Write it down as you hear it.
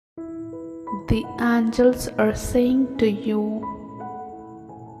The angels are saying to you,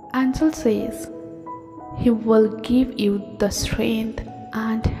 Angel says, He will give you the strength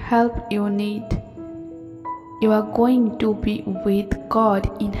and help you need. You are going to be with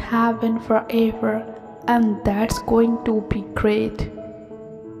God in heaven forever, and that's going to be great.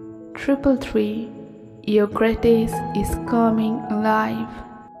 333, your greatness is coming alive.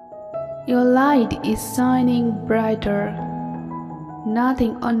 Your light is shining brighter.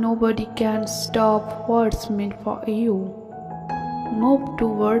 Nothing or nobody can stop what's meant for you. Move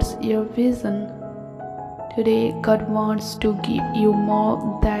towards your vision. Today, God wants to give you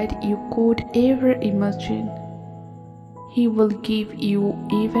more than you could ever imagine. He will give you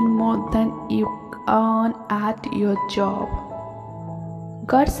even more than you earn at your job.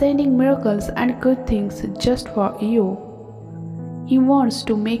 God's sending miracles and good things just for you. He wants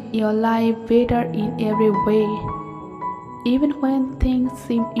to make your life better in every way. Even when things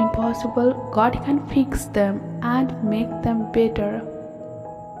seem impossible, God can fix them and make them better.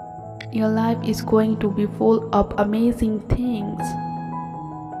 Your life is going to be full of amazing things.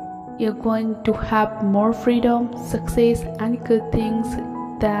 You're going to have more freedom, success, and good things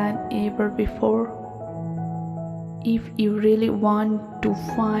than ever before. If you really want to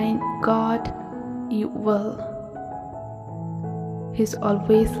find God, you will. He's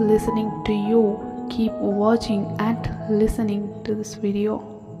always listening to you. Keep watching and listening to this video,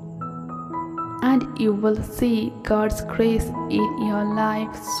 and you will see God's grace in your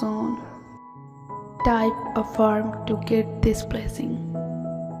life soon. Type affirm to get this blessing.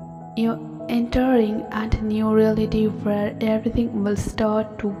 You're entering a new reality where everything will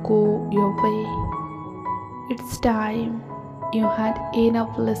start to go your way. It's time. You had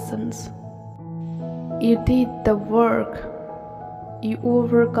enough lessons. You did the work. You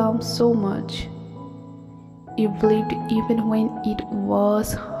overcome so much. You believed even when it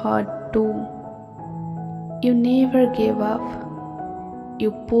was hard to. You never gave up.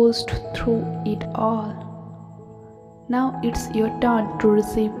 You pushed through it all. Now it's your turn to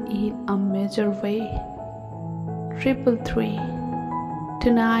receive in a major way. 333.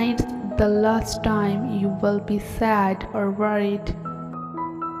 Tonight's the last time you will be sad or worried.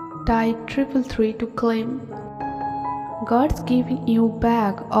 Type 333 to claim. God's giving you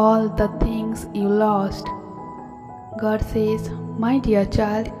back all the things you lost. God says, my dear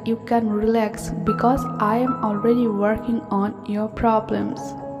child, you can relax because I am already working on your problems.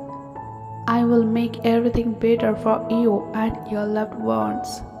 I will make everything better for you and your loved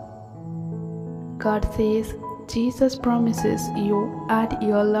ones. God says, Jesus promises you and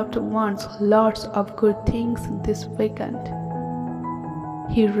your loved ones lots of good things this weekend.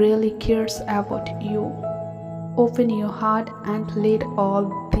 He really cares about you. Open your heart and let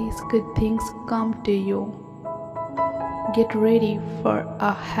all these good things come to you. Get ready for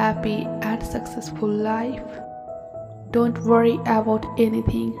a happy and successful life. Don't worry about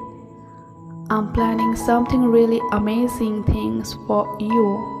anything. I'm planning something really amazing things for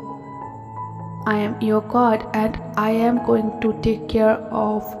you. I am your God and I am going to take care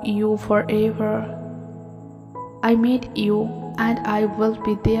of you forever. I made you and I will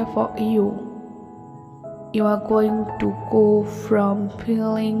be there for you. You are going to go from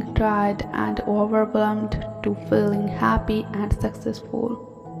feeling tired and overwhelmed to feeling happy and successful.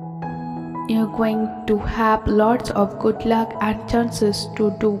 You are going to have lots of good luck and chances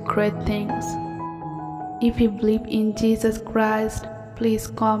to do great things. If you believe in Jesus Christ, please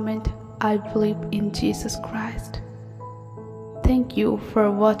comment, I believe in Jesus Christ. Thank you for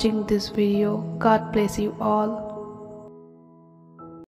watching this video. God bless you all.